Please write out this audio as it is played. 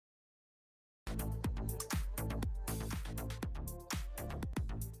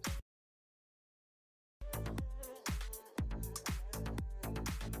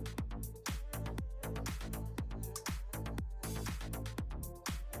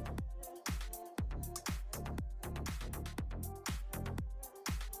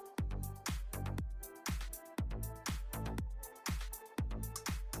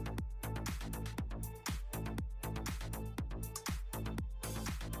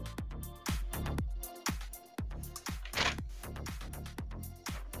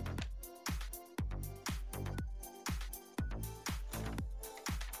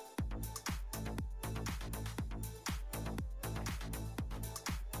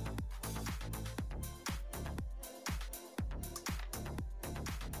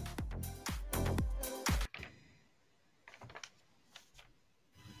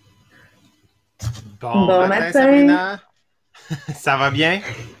Bon Bon matin, matin. Sabrina. Ça va bien?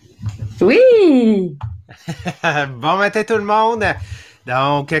 Oui. Bon matin, tout le monde.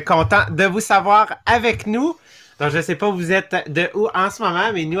 Donc, content de vous savoir avec nous. Donc, je ne sais pas vous êtes de où en ce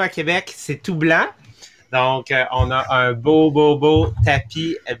moment, mais nous, à Québec, c'est tout blanc. Donc, on a un beau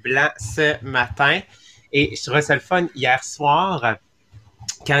tapis blanc ce matin. Et je trouvais ça le fun hier soir.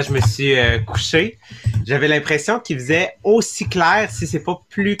 Quand je me suis couché, j'avais l'impression qu'il faisait aussi clair, si c'est pas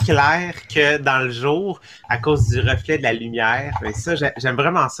plus clair que dans le jour, à cause du reflet de la lumière. Mais ça, j'aime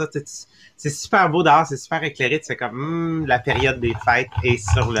vraiment ça. C'est super beau dehors, c'est super éclairé. Tu fais comme, la période des fêtes est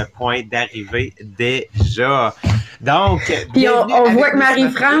sur le point d'arriver déjà. Donc, Puis on, bienvenue on voit avec que nous ce matin. Oui?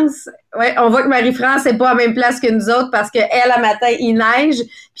 Marie-France, ouais, on voit que Marie-France n'est pas à la même place que nous autres parce que elle, à matin, il neige.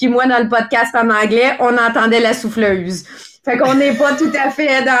 Puis moi, dans le podcast en anglais, on entendait la souffleuse. Fait qu'on n'est pas tout à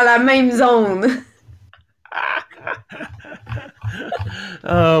fait dans la même zone.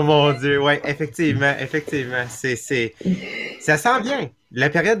 Oh mon Dieu, ouais, effectivement, ça s'en vient. La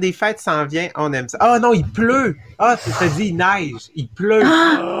période des fêtes s'en vient, on aime ça. Ah non, il pleut. Ah, tu te dis, il neige, il pleut.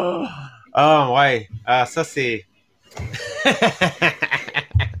 Ah! Ah, oh, ouais. Ah, ça c'est.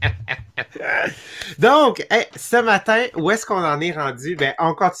 Donc, hey, ce matin, où est-ce qu'on en est rendu? Ben,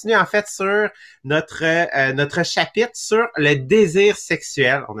 on continue en fait sur notre chapitre sur le désir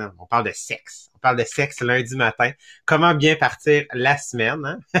sexuel. On parle de sexe. On parle de sexe lundi matin. Comment bien partir la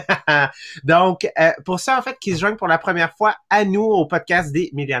semaine. Hein? Donc, pour ceux en fait qui se joignent pour la première fois à nous au podcast des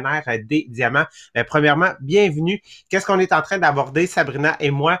millionnaires des diamants, premièrement, bienvenue. Qu'est-ce qu'on est en train d'aborder, Sabrina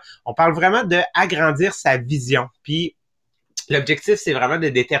et moi? On parle vraiment de agrandir sa vision. Puis, l'objectif, c'est vraiment de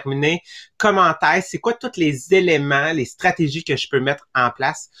déterminer comment est-ce, c'est quoi tous les éléments, les stratégies que je peux mettre en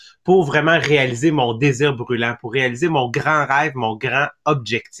place pour vraiment réaliser mon désir brûlant, pour réaliser mon grand rêve, mon grand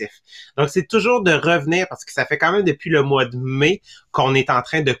objectif. Donc, c'est toujours de revenir, parce que ça fait quand même depuis le mois de mai qu'on est en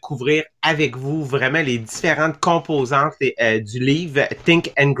train de couvrir avec vous vraiment les différentes composantes du livre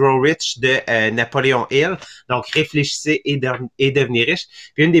Think and Grow Rich de Napoléon Hill. Donc, réfléchissez et devenez riche.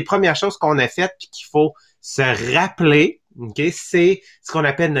 Puis une des premières choses qu'on a faites, puis qu'il faut se rappeler, OK, c'est ce qu'on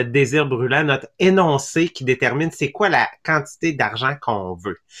appelle notre désir brûlant, notre énoncé qui détermine c'est quoi la quantité d'argent qu'on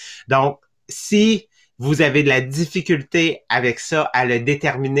veut. Donc, si vous avez de la difficulté avec ça, à le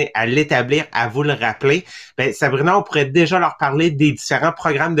déterminer, à l'établir, à vous le rappeler, ben Sabrina, on pourrait déjà leur parler des différents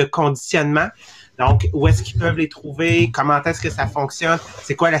programmes de conditionnement. Donc, où est-ce qu'ils peuvent les trouver? Comment est-ce que ça fonctionne?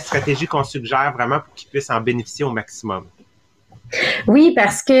 C'est quoi la stratégie qu'on suggère vraiment pour qu'ils puissent en bénéficier au maximum? Oui,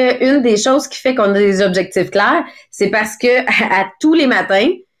 parce que une des choses qui fait qu'on a des objectifs clairs, c'est parce que à tous les matins,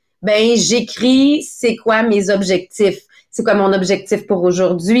 ben j'écris c'est quoi mes objectifs. C'est quoi mon objectif pour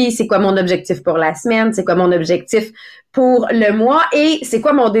aujourd'hui? C'est quoi mon objectif pour la semaine? C'est quoi mon objectif pour le mois? Et c'est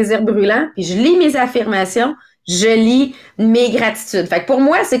quoi mon désir brûlant? Puis je lis mes affirmations, je lis mes gratitudes. Fait que pour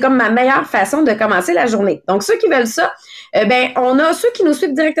moi, c'est comme ma meilleure façon de commencer la journée. Donc, ceux qui veulent ça, ben, on a ceux qui nous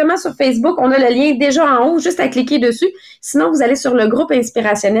suivent directement sur Facebook. On a le lien déjà en haut, juste à cliquer dessus. Sinon, vous allez sur le groupe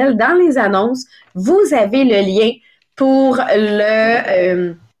inspirationnel. Dans les annonces, vous avez le lien pour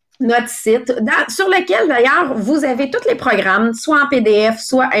notre site, sur lequel d'ailleurs vous avez tous les programmes, soit en PDF,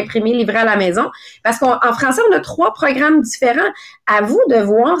 soit imprimés, livrés à la maison. Parce qu'en français, on a 3 programmes différents. À vous de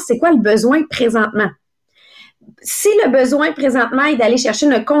voir c'est quoi le besoin présentement. Si le besoin présentement est d'aller chercher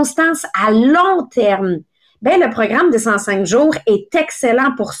une constance à long terme, ben le programme de 105 jours est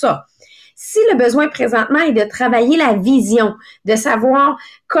excellent pour ça. Si le besoin présentement est de travailler la vision, de savoir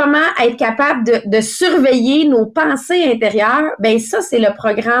comment être capable de surveiller nos pensées intérieures, ben ça, c'est le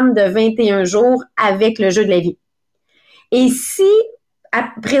programme de 21 jours avec le jeu de la vie. Et si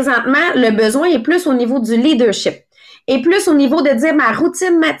présentement, le besoin est plus au niveau du leadership, et plus au niveau de dire ma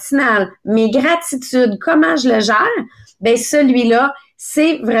routine matinale, mes gratitudes, comment je le gère, ben celui-là,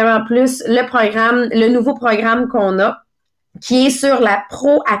 c'est vraiment plus le programme, le nouveau programme qu'on a, qui est sur la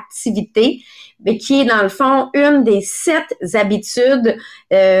proactivité, mais qui est dans le fond une des 7 habitudes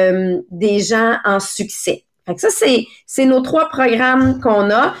des gens en succès. Fait que ça, c'est nos 3 programmes qu'on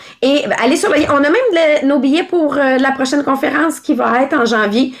a. Et allez sur le, on a même nos billets pour la prochaine conférence qui va être en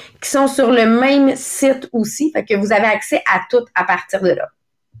janvier, qui sont sur le même site aussi. Fait que vous avez accès à tout à partir de là.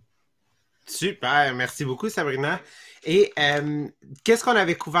 Super, merci beaucoup Sabrina. Et qu'est-ce qu'on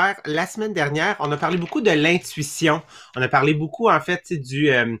avait couvert la semaine dernière? On a parlé beaucoup de l'intuition. On a parlé beaucoup en fait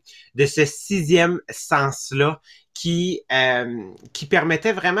de ce 6e sens-là qui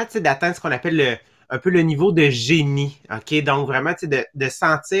permettait vraiment d'atteindre ce qu'on appelle un peu le niveau de génie. OK? Donc vraiment de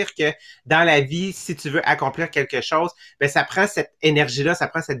sentir que dans la vie, si tu veux accomplir quelque chose, ben ça prend cette énergie-là, ça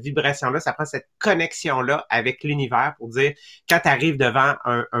prend cette vibration-là, ça prend cette connexion-là avec l'univers pour dire quand tu arrives devant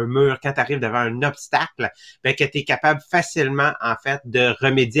un mur, quand tu arrives devant un obstacle, ben que tu es capable facilement, en fait, de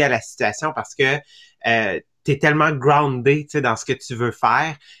remédier à la situation parce que t'es tellement groundé, tu sais, dans ce que tu veux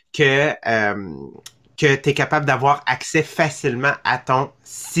faire que tu es capable d'avoir accès facilement à ton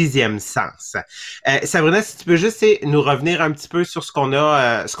sixième sens. Sabrina, si tu peux juste nous revenir un petit peu sur ce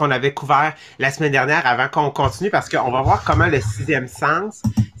qu'on avait couvert la semaine dernière avant qu'on continue, parce qu'on va voir comment le sixième sens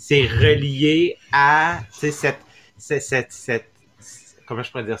c'est relié à comment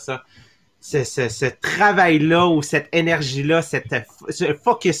je pourrais dire ça? Ce travail-là ou cette énergie-là, ce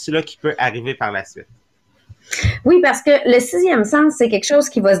focus-là qui peut arriver par la suite. Oui, parce que le sixième sens, c'est quelque chose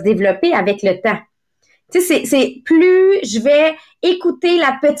qui va se développer avec le temps. Tu sais, c'est plus je vais écouter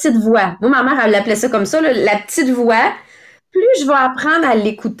la petite voix. Moi, ma mère, elle l'appelait ça comme ça, là, la petite voix. Plus je vais apprendre à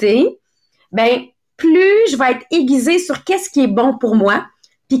l'écouter, ben plus je vais être aiguisée sur qu'est-ce qui est bon pour moi,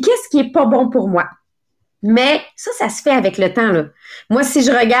 puis qu'est-ce qui est pas bon pour moi. Mais ça se fait avec le temps, là. Moi, si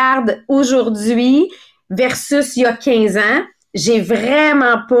je regarde aujourd'hui versus il y a 15 ans, j'ai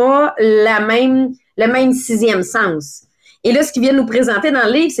vraiment pas le même sixième sens. Et là, ce qu'ils viennent nous présenter dans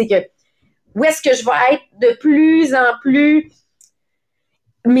le livre, c'est que où est-ce que je vais être de plus en plus,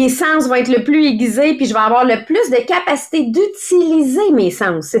 mes sens vont être le plus aiguisés, puis je vais avoir le plus de capacité d'utiliser mes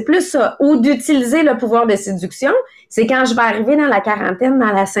sens. C'est plus ça. Ou d'utiliser le pouvoir de séduction. C'est quand je vais arriver dans la quarantaine,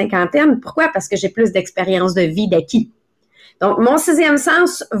 dans la cinquantaine. Pourquoi? Parce que j'ai plus d'expérience de vie d'acquis. Donc, mon sixième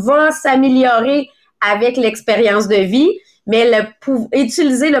sens va s'améliorer avec l'expérience de vie, mais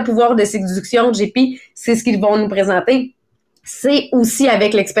utiliser le pouvoir de séduction, JP, c'est ce qu'ils vont nous présenter. C'est aussi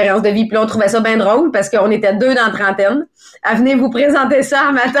avec l'expérience de vie. Puis là, on trouvait ça bien drôle parce qu'on était deux dans la trentaine. À venir vous présenter ça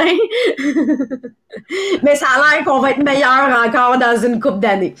un matin. Mais ça a l'air qu'on va être meilleur encore dans une couple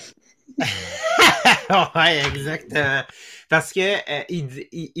d'années. Ouais, exactement. Parce que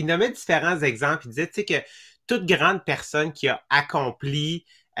il nommait différents exemples. Il disait, tu sais, que toute grande personne qui a accompli,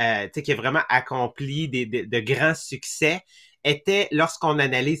 tu sais, qui a vraiment accompli de grands succès, était, lorsqu'on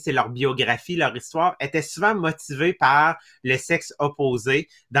analyse leur biographie, leur histoire, était souvent motivée par le sexe opposé.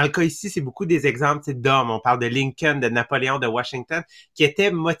 Dans le cas ici, c'est beaucoup des exemples d'hommes. On parle de Lincoln, de Napoléon, de Washington, qui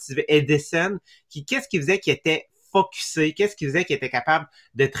étaient motivés. Edison, qu'est-ce qu'il faisait qui était focusé? Qu'est-ce qu'il faisait qui était capable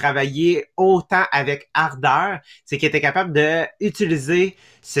de travailler autant avec ardeur? C'est qu'il était capable de utiliser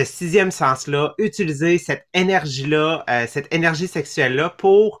ce sixième sens-là, utiliser cette énergie-là, cette énergie sexuelle-là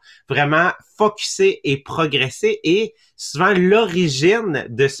pour vraiment focusser et progresser. Et souvent, l'origine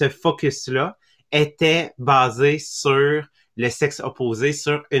de ce focus-là était basée sur le sexe opposé,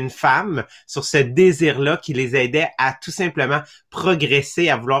 sur une femme, sur ce désir-là qui les aidait à tout simplement progresser,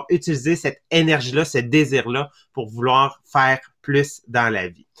 à vouloir utiliser cette énergie-là, ce désir-là pour vouloir faire plus dans la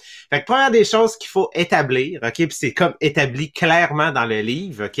vie. Fait que première des choses qu'il faut établir, OK, puis c'est comme établi clairement dans le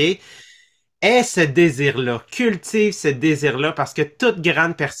livre, OK, est ce désir-là, cultive ce désir-là parce que toute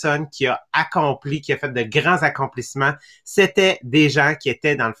grande personne qui a accompli, qui a fait de grands accomplissements, c'était des gens qui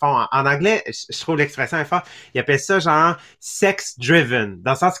étaient dans le fond, en anglais, je trouve l'expression est forte, ils appellent ça genre sex-driven,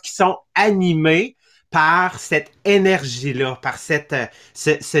 dans le sens qu'ils sont animés par cette énergie-là, par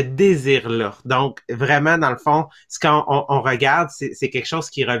ce désir-là. Donc, vraiment, dans le fond, quand on regarde, c'est quelque chose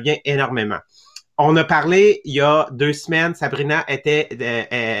qui revient énormément. On a parlé il y a 2 semaines, Sabrina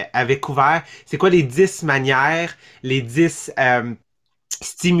avait couvert, c'est quoi les 10 manières, les 10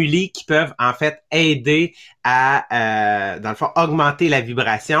 stimuli qui peuvent en fait aider à, dans le fond, augmenter la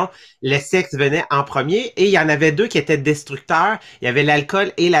vibration. Le sexe venait en premier et il y en avait 2 qui étaient destructeurs. Il y avait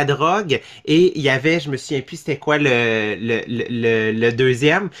l'alcool et la drogue et il y avait, je me souviens plus c'était quoi le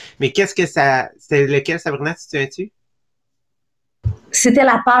deuxième, mais qu'est-ce que c'était lequel, Sabrina, tu te souviens-tu? C'était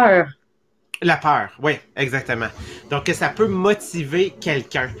la peur. La peur, oui, exactement. Donc, ça peut motiver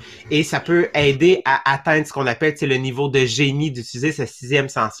quelqu'un et ça peut aider à atteindre ce qu'on appelle le niveau de génie, d'utiliser ce sixième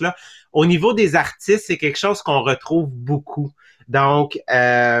sens-là. Au niveau des artistes, c'est quelque chose qu'on retrouve beaucoup. Donc,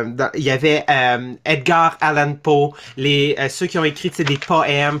 il y avait Edgar Allan Poe, ceux qui ont écrit des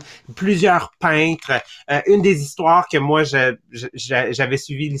poèmes, plusieurs peintres. Une des histoires que moi j'avais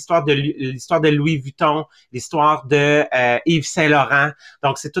suivi, l'histoire de Louis Vuitton, l'histoire de Yves Saint-Laurent.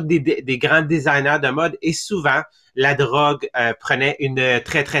 Donc, c'est tous des grands designers de mode et souvent la drogue prenait une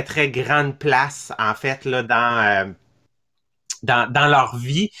très très très grande place en fait là dans leur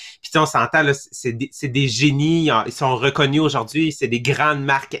vie. Puis on s'entend, là, c'est des génies, ils sont reconnus aujourd'hui, c'est des grandes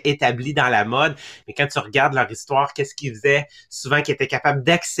marques établies dans la mode. Mais quand tu regardes leur histoire, qu'est-ce qu'ils faisaient? Souvent qu'ils étaient capables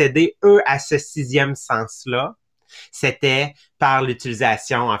d'accéder, eux, à ce sixième sens-là. C'était par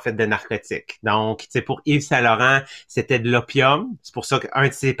l'utilisation, en fait, de narcotiques. Donc, tu sais, pour Yves Saint-Laurent, c'était de l'opium. C'est pour ça qu'un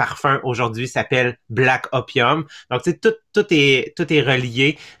de ses parfums aujourd'hui s'appelle Black Opium. Donc, tu sais, tout est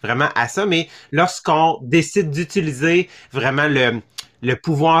relié vraiment à ça. Mais lorsqu'on décide d'utiliser vraiment le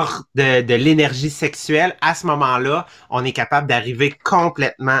pouvoir de l'énergie sexuelle, à ce moment-là, on est capable d'arriver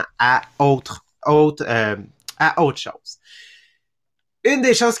complètement à autre à autre chose. Une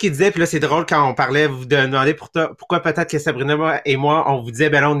des choses qu'il disait, puis là c'est drôle quand on parlait, vous demandez pourquoi peut-être que Sabrina et moi, on vous disait,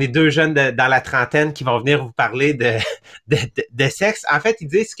 ben là on est deux jeunes dans la trentaine qui vont venir vous parler de sexe. En fait, ils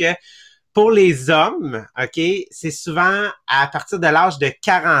disent que pour les hommes, OK, c'est souvent à partir de l'âge de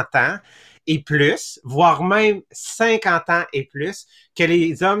 40 ans et plus, voire même 50 ans et plus, que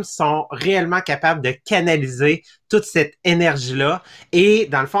les hommes sont réellement capables de canaliser toute cette énergie-là et,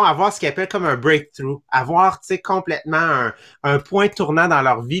 dans le fond, avoir ce qu'ils appellent comme un breakthrough, avoir, tu sais, complètement un point tournant dans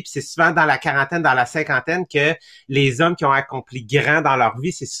leur vie. Puis c'est souvent dans la quarantaine, dans la cinquantaine que les hommes qui ont accompli grand dans leur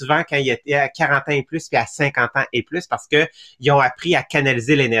vie, c'est souvent quand ils étaient à 40 ans et plus puis à 50 ans et plus parce que ils ont appris à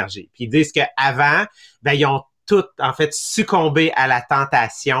canaliser l'énergie. Puis ils disent qu'avant, ben ils ont tout, en fait, succombé à la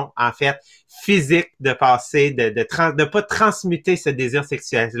tentation, en fait, physique de passer, de pas transmuter ce désir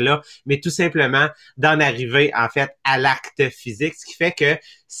sexuel-là, mais tout simplement d'en arriver, en fait, à l'acte physique, ce qui fait que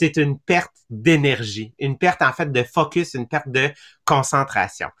c'est une perte d'énergie, une perte, en fait, de focus, une perte de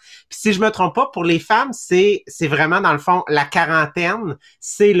concentration. Puis si je me trompe pas, pour les femmes, c'est vraiment, dans le fond, la quarantaine,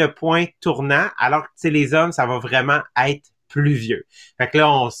 c'est le point tournant, alors que, tu sais, les hommes, ça va vraiment être plus vieux. Fait que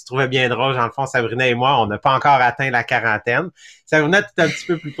là, on se trouvait bien drôle. Dans le fond, Sabrina et moi, on n'a pas encore atteint la quarantaine. Sabrina, tu es un petit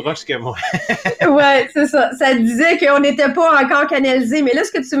peu plus proche que moi. Ouais, c'est ça. Ça disait qu'on n'était pas encore canalisé. Mais là,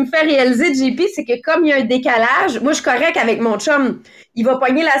 ce que tu me fais réaliser, JP, c'est que comme il y a un décalage, moi, je suis correct avec mon chum. Il va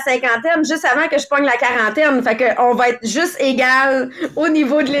pogner la cinquantaine juste avant que je pogne la quarantaine. Fait qu'on va être juste égal au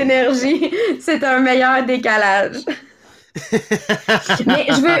niveau de l'énergie. C'est un meilleur décalage. Mais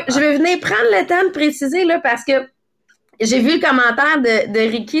je veux venir prendre le temps de préciser, là, parce que j'ai vu le commentaire de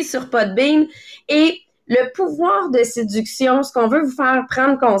Ricky sur Podbean et le pouvoir de séduction, ce qu'on veut vous faire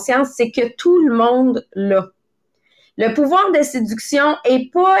prendre conscience, c'est que tout le monde l'a. Le pouvoir de séduction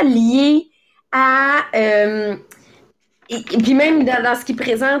est pas lié à... et puis même dans ce qu'il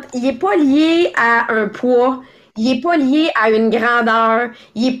présente, il est pas lié à un poids, il est pas lié à une grandeur,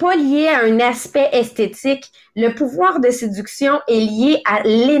 il est pas lié à un aspect esthétique. Le pouvoir de séduction est lié à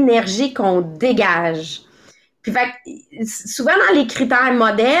l'énergie qu'on dégage. Puis fait, souvent dans les critères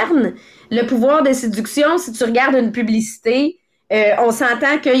modernes, le pouvoir de séduction, si tu regardes une publicité, on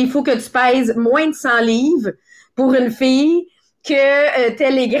s'entend qu'il faut que tu pèses moins de 100 livres pour une fille, que t'as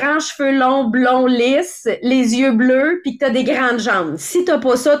les grands cheveux longs, blonds, lisses, les yeux bleus, puis que t'as des grandes jambes. Si t'as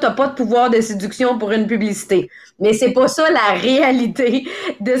pas ça, t'as pas de pouvoir de séduction pour une publicité. Mais c'est pas ça la réalité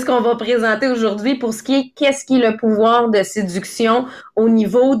de ce qu'on va présenter aujourd'hui pour ce qui est qu'est-ce qui est le pouvoir de séduction au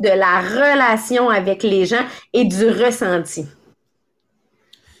niveau de la relation avec les gens et du ressenti.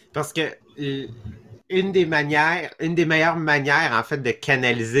 Parce que une des meilleures manières, en fait, de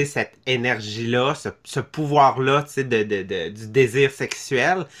canaliser cette énergie-là, ce pouvoir-là, tu sais, du désir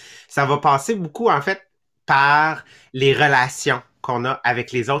sexuel, ça va passer beaucoup, en fait, par les relations qu'on a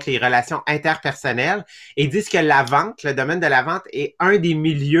avec les autres, les relations interpersonnelles. Et ils disent que la vente, le domaine de la vente est un des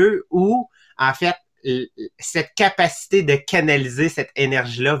milieux où, en fait, cette capacité de canaliser cette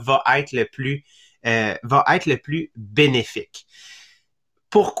énergie-là va être le plus bénéfique.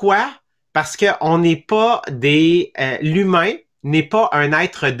 Pourquoi? Parce que on n'est pas l'humain n'est pas un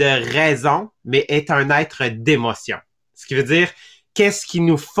être de raison, mais est un être d'émotion. Ce qui veut dire, qu'est-ce qui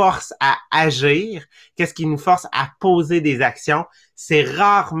nous force à agir? Qu'est-ce qui nous force à poser des actions? C'est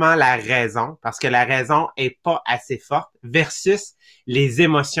rarement la raison, parce que la raison est pas assez forte versus les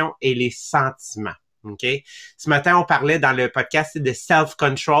émotions et les sentiments. OK? Ce matin, on parlait dans le podcast de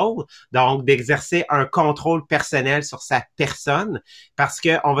self-control, donc d'exercer un contrôle personnel sur sa personne, parce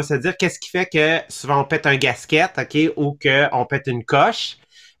que on va se dire qu'est-ce qui fait que souvent on pète un gasket, OK, ou qu'on pète une coche,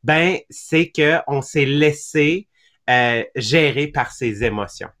 ben c'est que on s'est laissé gérer par ses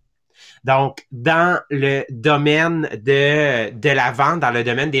émotions. Donc, dans le domaine de la vente, dans le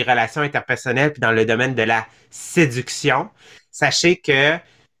domaine des relations interpersonnelles, puis dans le domaine de la séduction, sachez que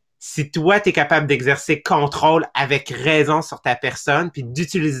si toi, tu es capable d'exercer contrôle avec raison sur ta personne, puis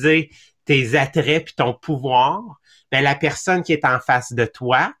d'utiliser tes attraits puis ton pouvoir, ben la personne qui est en face de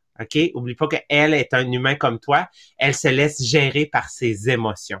toi, OK, oublie pas qu'elle est un humain comme toi, elle se laisse gérer par ses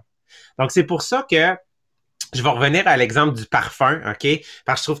émotions. Donc, c'est pour ça que je vais revenir à l'exemple du parfum, OK?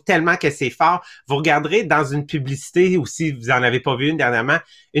 Parce que je trouve tellement que c'est fort. Vous regarderez dans une publicité, ou si vous en avez pas vu une dernièrement,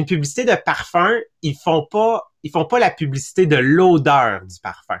 une publicité de parfum, ils font pas la publicité de l'odeur du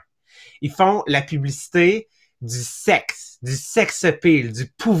parfum. Ils font la publicité du sex appeal, du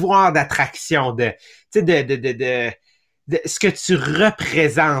pouvoir d'attraction, tu sais, de ce que tu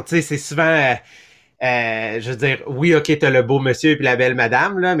représentes. Tu sais, c'est souvent, je veux dire, oui, ok, t'as le beau monsieur et la belle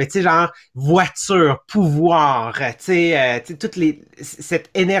madame, là, mais tu sais, genre, voiture, pouvoir, tu sais,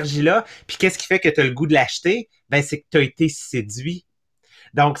 cette énergie-là. Puis qu'est-ce qui fait que t'as le goût de l'acheter? Ben, c'est que t'as été séduit.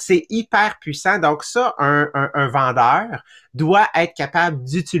 Donc, c'est hyper puissant. Donc, ça, un vendeur doit être capable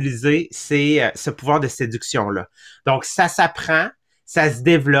d'utiliser ce pouvoir de séduction-là. Donc, ça s'apprend, ça se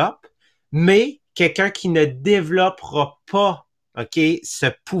développe, mais quelqu'un qui ne développera pas, OK, ce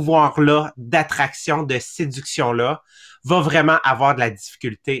pouvoir-là d'attraction, de séduction-là, va vraiment avoir de la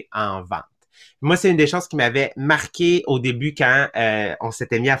difficulté en vente. Moi, c'est une des choses qui m'avait marqué au début quand on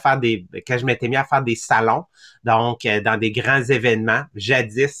s'était mis à faire quand je m'étais mis à faire des salons, donc dans des grands événements,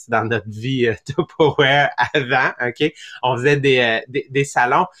 jadis dans notre vie de pouvoir avant, OK, on faisait des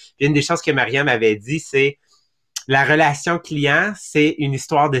salons. Puis une des choses que Mariam m'avait dit, c'est la relation client, c'est une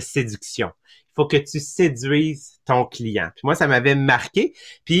histoire de séduction. Il faut que tu séduises ton client. Puis moi, ça m'avait marqué.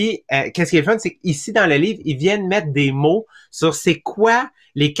 Puis, qu'est-ce qui est fun, c'est qu'ici, dans le livre, ils viennent mettre des mots sur c'est quoi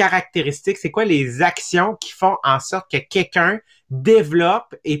les caractéristiques, c'est quoi les actions qui font en sorte que quelqu'un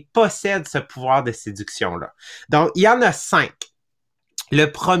développe et possède ce pouvoir de séduction-là. Donc, il y en a 5. Le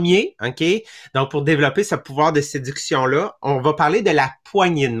premier, OK, donc pour développer ce pouvoir de séduction-là, on va parler de la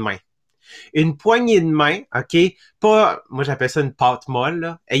poignée de main. Une poignée de main, OK? Pas, moi j'appelle ça une pâte molle,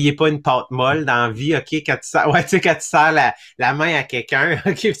 là. Ayez pas une pâte molle dans la vie, OK? Quand tu sers la main à quelqu'un,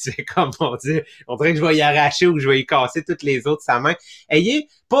 OK? Puis tu fais comme, mon Dieu, on dirait que je vais y arracher ou que je vais y casser toutes les autres sa main. Ayez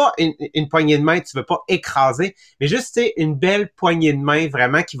pas une poignée de main, tu veux pas écraser, mais juste, tu sais, une belle poignée de main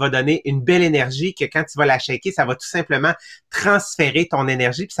vraiment qui va donner une belle énergie que quand tu vas la shaker, ça va tout simplement transférer ton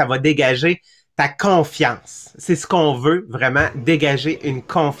énergie puis ça va dégager ta confiance. C'est ce qu'on veut, vraiment, dégager une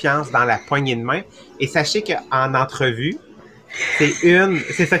confiance dans la poignée de main. Et sachez qu'en entrevue, c'est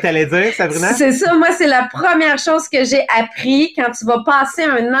ça que tu allais dire, Sabrina? C'est ça, moi, c'est la première chose que j'ai appris quand tu vas passer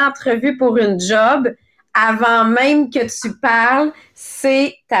une entrevue pour une job. Avant même que tu parles,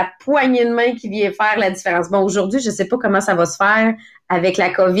 c'est ta poignée de main qui vient faire la différence. Bon, aujourd'hui, je sais pas comment ça va se faire avec la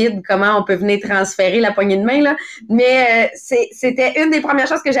COVID, comment on peut venir transférer la poignée de main, là. Mais c'était une des premières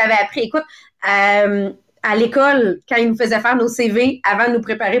choses que j'avais appris. Écoute, à l'école, quand ils nous faisaient faire nos CV avant de nous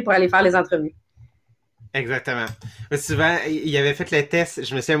préparer pour aller faire les entrevues. Exactement. Mais souvent, il avait fait le test,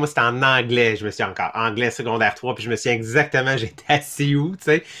 je me souviens, moi, c'était en anglais, je me suis encore, anglais secondaire 3, puis je me souviens exactement, j'étais assis où, tu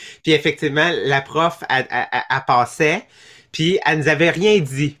sais. Puis effectivement, la prof, elle passait, puis elle nous avait rien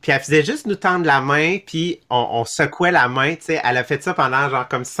dit. Puis elle faisait juste nous tendre la main, puis on secouait la main, tu sais. Elle a fait ça pendant genre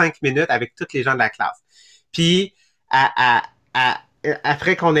comme 5 minutes avec tous les gens de la classe. Puis,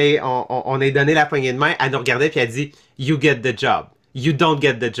 après qu'on ait donné la poignée de main, elle nous regardait puis elle dit « You get the job. You don't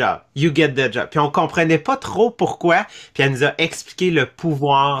get the job. You get the job. » Puis on comprenait pas trop pourquoi. Puis elle nous a expliqué le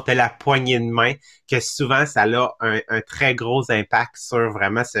pouvoir de la poignée de main, que souvent ça a un très gros impact sur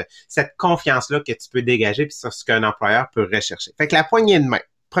vraiment cette confiance-là que tu peux dégager puis sur ce qu'un employeur peut rechercher. Fait que la poignée de main,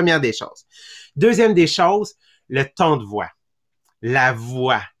 première des choses. Deuxième des choses, le ton de voix. La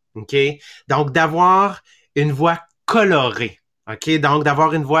voix. OK? Donc d'avoir une voix colorée. OK? Donc,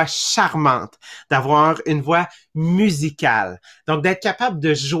 d'avoir une voix charmante, d'avoir une voix musicale. Donc, d'être capable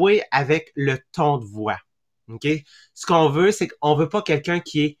de jouer avec le ton de voix. OK? Ce qu'on veut, c'est qu'on veut pas quelqu'un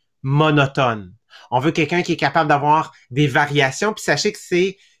qui est monotone. On veut quelqu'un qui est capable d'avoir des variations. Puis sachez que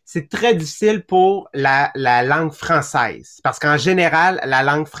c'est très difficile pour la langue française. Parce qu'en général, la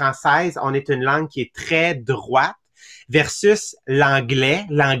langue française, on est une langue qui est très droite versus l'anglais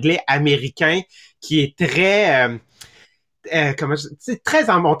américain qui est très... très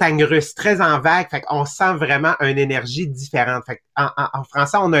en montagne russe, très en vague. Fait qu'on sent vraiment une énergie différente. Fait en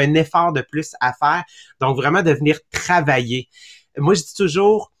français, on a un effort de plus à faire. Donc, vraiment de venir travailler. Moi, je dis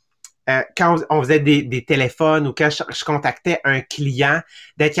toujours, quand on faisait des téléphones ou quand je contactais un client,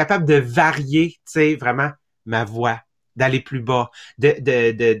 d'être capable de varier, tu sais, vraiment ma voix, d'aller plus bas,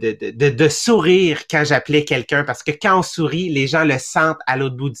 de sourire quand j'appelais quelqu'un, parce que quand on sourit, les gens le sentent à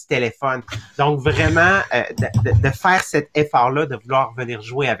l'autre bout du téléphone. Donc, vraiment, de faire cet effort-là, de vouloir venir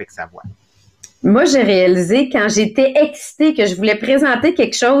jouer avec sa voix. Moi, j'ai réalisé quand j'étais excitée que je voulais présenter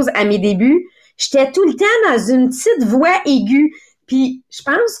quelque chose à mes débuts, j'étais tout le temps dans une petite voix aiguë. Puis, je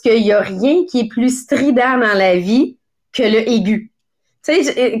pense qu'il y a rien qui est plus strident dans la vie que le aigu. Tu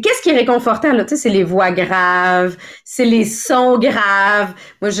sais, qu'est-ce qui est réconfortant, là? Tu sais, c'est les voix graves, c'est les sons graves.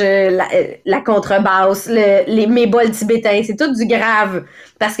 Moi, la contrebasse, mes bols tibétains, c'est tout du grave.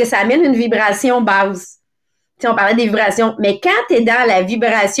 Parce que ça amène une vibration basse. Tu sais, on parlait des vibrations. Mais quand t'es dans la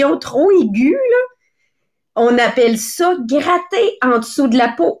vibration trop aiguë, là, on appelle ça gratter en dessous de la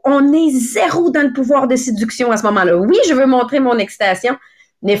peau. On est zéro dans le pouvoir de séduction à ce moment-là. Oui, je veux montrer mon excitation,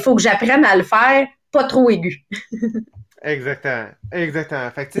 mais il faut que j'apprenne à le faire pas trop aigu. Exactement.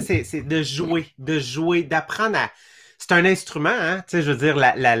 Exactement. Fait que tu sais, c'est de jouer, d'apprendre à c'est un instrument, hein. Tu sais, je veux dire,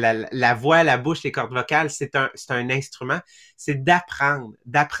 la voix, la bouche, les cordes vocales, c'est un instrument. C'est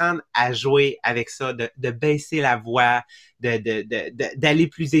d'apprendre à jouer avec ça, de baisser la voix, d'aller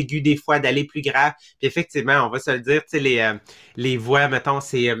plus aigu des fois, d'aller plus grave. Puis effectivement, on va se le dire, tu sais, les voix, mettons,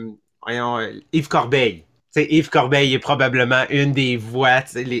 c'est, voyons, Yves Corbeil. Tu sais, Yves Corbeil est probablement une des voix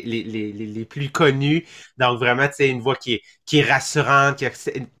les plus connues. Donc vraiment, tu sais, une voix qui est rassurante, tu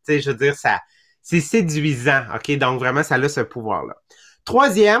sais, je veux dire, ça, c'est séduisant, OK? Donc vraiment, ça a ce pouvoir-là.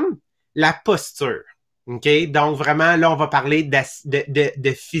 Troisième, la posture. OK? Donc vraiment, là, on va parler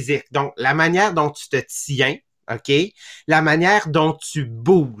de physique. Donc, la manière dont tu te tiens, OK? La manière dont tu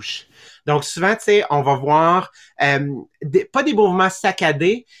bouges. Donc, souvent, tu sais, on va voir pas des mouvements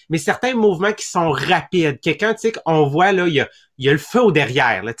saccadés, mais certains mouvements qui sont rapides. Quelqu'un, tu sais, qu'on voit, là, il y a le feu au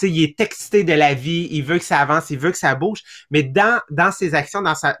derrière. Là, tu sais, il est excité de la vie, il veut que ça avance, il veut que ça bouge. Mais dans ses actions,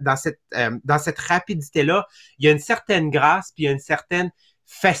 dans cette rapidité-là, il y a une certaine grâce, puis il y a une certaine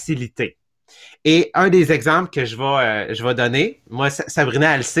facilité. Et un des exemples que je vais donner, moi,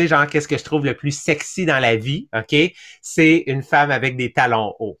 Sabrina, elle sait, genre, qu'est-ce que je trouve le plus sexy dans la vie, OK? C'est une femme avec des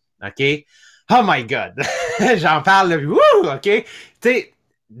talons hauts, OK? Oh my God! J'en parle, là, wouh, OK? Tu sais,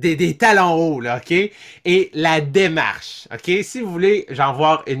 des talons hauts, là, OK? Et la démarche, OK? Si vous voulez, genre,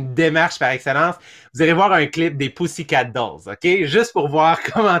 voir une démarche par excellence, vous allez voir un clip des Pussycat Dolls, OK? Juste pour voir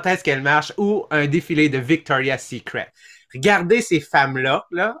comment est-ce qu'elle marche ou un défilé de Victoria's Secret. Regardez ces femmes-là,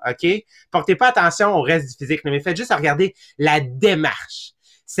 là, OK? Portez pas attention au reste du physique, mais faites juste regarder la démarche.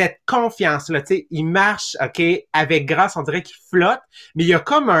 Cette confiance-là, tu sais, il marche, OK, avec grâce, on dirait qu'il flotte, mais il y a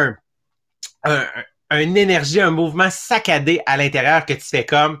comme une énergie, un mouvement saccadé à l'intérieur que tu fais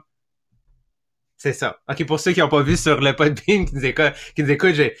comme, c'est ça. OK, pour ceux qui n'ont pas vu sur le Podbean qui nous écoutent,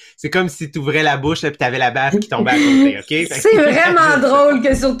 c'est comme si tu ouvrais la bouche et tu avais la baffe qui tombait à côté, OK? C'est vraiment drôle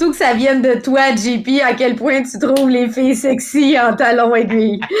que surtout que ça vienne de toi, JP, à quel point tu trouves les filles sexy en talons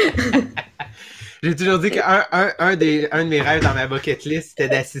aiguilles. J'ai toujours dit un de mes rêves dans ma bucket list, c'était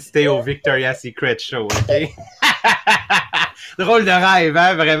d'assister au Victoria's Secret Show, OK? Drôle de rêve,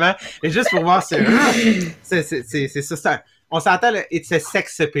 hein, vraiment. Et juste pour voir c'est ça. On s'entend, là, it's a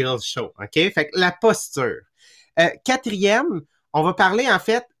sex appeal show, OK? Fait que la posture. Quatrième, on va parler, en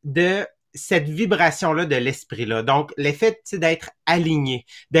fait, de cette vibration-là de l'esprit-là. Donc, l'effet d'être aligné,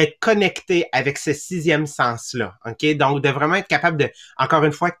 d'être connecté avec ce sixième sens-là, OK? Donc, de vraiment être capable de, encore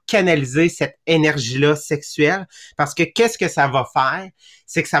une fois, canaliser cette énergie-là sexuelle, parce que qu'est-ce que ça va faire?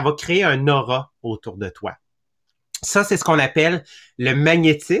 C'est que ça va créer un aura autour de toi. Ça, c'est ce qu'on appelle le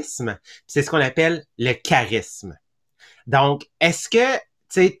magnétisme, c'est ce qu'on appelle le charisme. Donc, est-ce que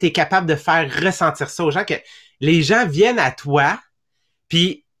tu es capable de faire ressentir ça aux gens, que les gens viennent à toi,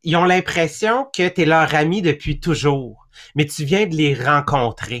 puis ils ont l'impression que tu es leur ami depuis toujours, mais tu viens de les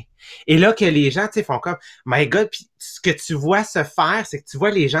rencontrer. Et là, que les gens, tu sais, font comme, my God, puis ce que tu vois se faire, c'est que tu vois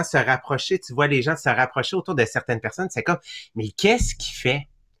les gens se rapprocher, autour de certaines personnes, c'est comme, mais qu'est-ce qu'il fait?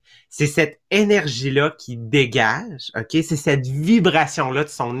 C'est cette énergie-là qui dégage, OK? C'est cette vibration-là de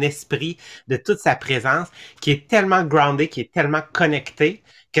son esprit, de toute sa présence, qui est tellement groundée, qui est tellement connectée,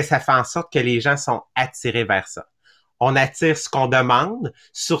 que ça fait en sorte que les gens sont attirés vers ça. On attire ce qu'on demande,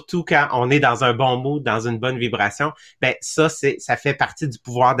 surtout quand on est dans un bon mood, dans une bonne vibration. Ben ça fait partie du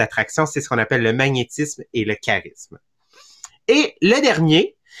pouvoir d'attraction. C'est ce qu'on appelle le magnétisme et le charisme. Et le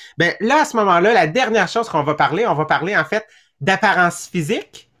dernier, ben là, à ce moment-là, la dernière chose qu'on va parler, on va parler en fait d'apparence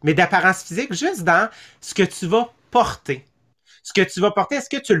physique, mais d'apparence physique juste dans ce que tu vas porter. Ce que tu vas porter, est-ce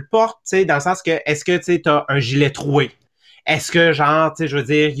que tu le portes, tu sais, dans le sens que, est-ce que tu as un gilet troué? Est-ce que, genre, tu sais, je veux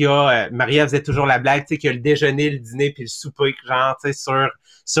dire, il y a, Maria faisait toujours la blague, tu sais, qu'il y a le déjeuner, le dîner, puis le souper, genre, tu sais,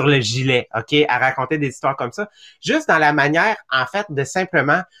 sur le gilet, OK? À raconter des histoires comme ça. Juste dans la manière, en fait, de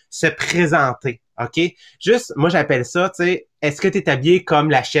simplement se présenter, OK? Juste, moi, j'appelle ça, tu sais, est-ce que tu es habillé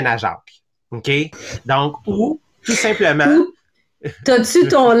comme la chienne à Jacques? OK? Donc, ou, tout simplement... T'as-tu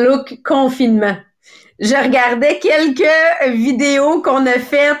ton look confinement? Je regardais quelques vidéos qu'on a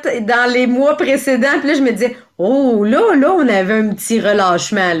faites dans les mois précédents, puis là, je me disais, oh, là, on avait un petit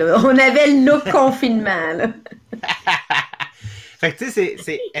relâchement, là. On avait le look confinement, là. Fait que, tu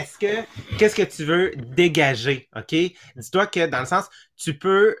sais, qu'est-ce que tu veux dégager, OK? Dis-toi que, dans le sens, tu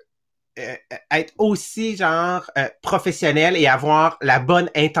peux être aussi genre professionnel et avoir la bonne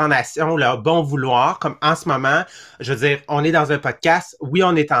intonation, le bon vouloir, comme en ce moment, je veux dire, on est dans un podcast, oui,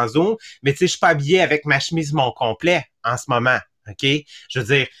 on est en Zoom, mais tu sais, je suis pas habillé avec ma chemise mon complet en ce moment, OK? Je veux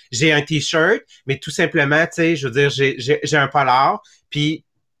dire, j'ai un t-shirt, mais tout simplement, tu sais, je veux dire, j'ai un polar, puis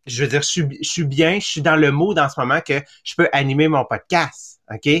je veux dire, je suis bien, je suis dans le mood en ce moment que je peux animer mon podcast,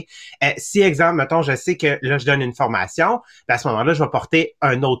 OK? Si, exemple, mettons, je sais que là, je donne une formation, à ce moment-là, je vais porter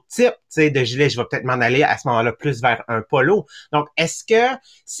un autre type, de gilet. Je vais peut-être m'en aller à ce moment-là plus vers un polo. Donc, est-ce que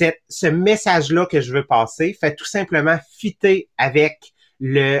ce message-là que je veux passer fait tout simplement fitter avec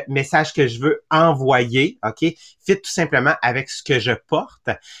le message que je veux envoyer, OK, fit tout simplement avec ce que je porte,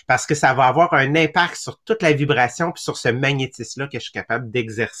 parce que ça va avoir un impact sur toute la vibration puis sur ce magnétisme-là que je suis capable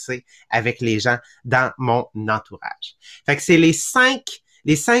d'exercer avec les gens dans mon entourage. Fait que c'est les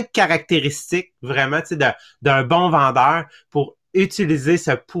cinq caractéristiques vraiment, d'un bon vendeur pour utiliser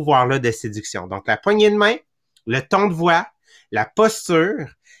ce pouvoir-là de séduction. Donc, la poignée de main, le ton de voix, la posture,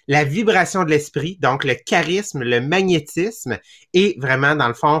 la vibration de l'esprit, donc le charisme, le magnétisme et vraiment, dans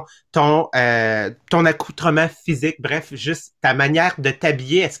le fond, ton accoutrement physique, bref, juste ta manière de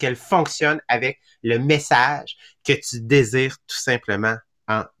t'habiller, est-ce qu'elle fonctionne avec le message que tu désires tout simplement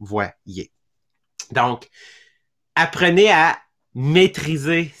envoyer. Donc, apprenez à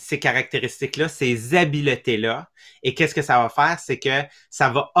maîtriser ces caractéristiques-là, ces habiletés-là. Et qu'est-ce que ça va faire? C'est que ça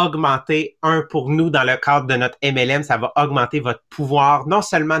va augmenter, pour nous, dans le cadre de notre MLM, ça va augmenter votre pouvoir, non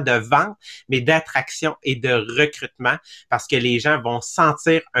seulement de vente, mais d'attraction et de recrutement, parce que les gens vont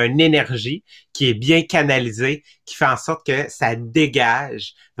sentir une énergie qui est bien canalisée, qui fait en sorte que ça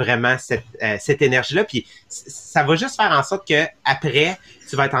dégage vraiment cette énergie-là. Puis ça va juste faire en sorte que après,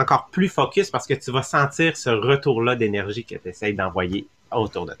 tu vas être encore plus focus parce que tu vas sentir ce retour-là d'énergie que tu essaies d'envoyer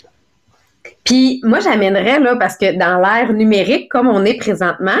autour de toi. Puis moi, j'amènerais, là, parce que dans l'ère numérique, comme on est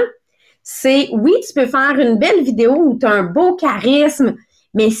présentement, c'est, oui, tu peux faire une belle vidéo où tu as un beau charisme,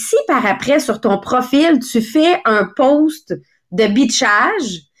 mais si par après, sur ton profil, tu fais un post de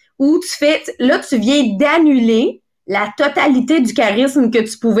bitchage où tu viens d'annuler la totalité du charisme que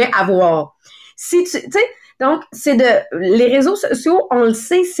tu pouvais avoir. Tu sais, donc, les réseaux sociaux, on le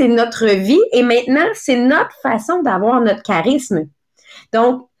sait, c'est notre vie et maintenant, c'est notre façon d'avoir notre charisme.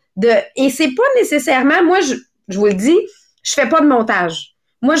 Donc, et c'est pas nécessairement, moi, je vous le dis, je fais pas de montage.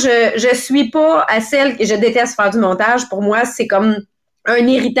 Moi, je suis pas à je déteste faire du montage. Pour moi, c'est comme un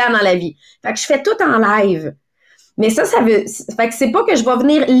irritant dans la vie. Fait que je fais tout en live. Mais fait que c'est pas que je vais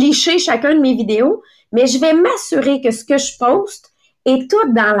venir licher chacun de mes vidéos, mais je vais m'assurer que ce que je poste est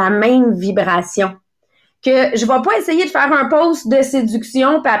tout dans la même vibration. Que je vais pas essayer de faire un post de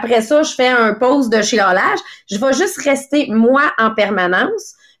séduction, puis après ça, je fais un post de chiolage. Je vais juste rester moi en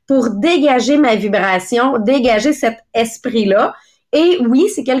permanence pour dégager ma vibration, dégager cet esprit-là. Et oui,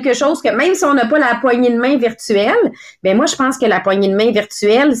 c'est quelque chose que même si on n'a pas la poignée de main virtuelle, ben moi, je pense que la poignée de main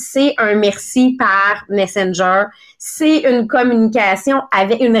virtuelle, c'est un merci par Messenger. C'est une communication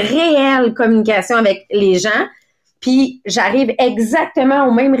une réelle communication avec les gens. Puis j'arrive exactement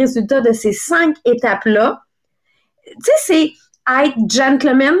au même résultat de ces 5 étapes-là. Tu sais, c'est être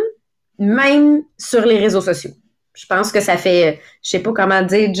gentleman, même sur les réseaux sociaux. Je pense que ça fait, je sais pas comment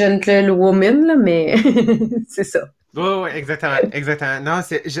dire gentlewoman, là, mais c'est ça. Oui, exactement. Non,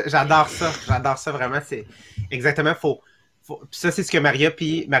 j'adore ça vraiment. C'est exactement ça, c'est ce que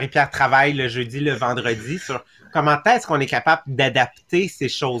Marie-Pierre travaille le jeudi, le vendredi sur comment est-ce qu'on est capable d'adapter ces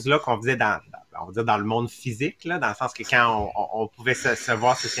choses-là qu'on faisait on va dire dans le monde physique, là, dans le sens que quand on pouvait se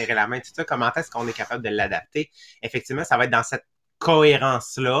voir, se serrer la main, tout ça, comment est-ce qu'on est capable de l'adapter? Effectivement, ça va être dans cette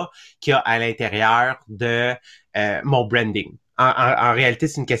cohérence-là qu'il y a à l'intérieur de mon branding. En réalité,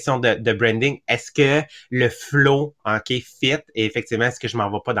 c'est une question de branding. Est-ce que le flow, OK, fit, et effectivement, est-ce que je m'en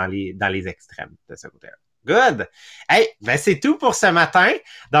vais pas dans les extrêmes de ce côté-là? Good! Hey, ben c'est tout pour ce matin.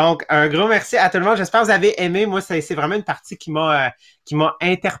 Donc, un gros merci à tout le monde. J'espère que vous avez aimé. Moi, c'est vraiment une partie qui m'a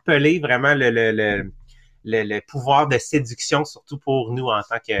interpellé, vraiment le pouvoir de séduction, surtout pour nous en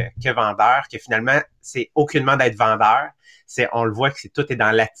tant que vendeurs, que finalement, c'est aucunement d'être vendeur. On le voit que tout est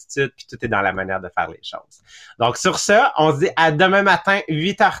dans l'attitude puis tout est dans la manière de faire les choses. Donc, sur ça, on se dit à demain matin,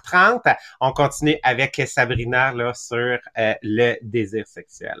 8h30. On continue avec Sabrina là, sur le désir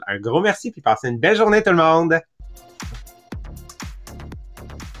sexuel. Un gros merci puis passez une belle journée tout le monde!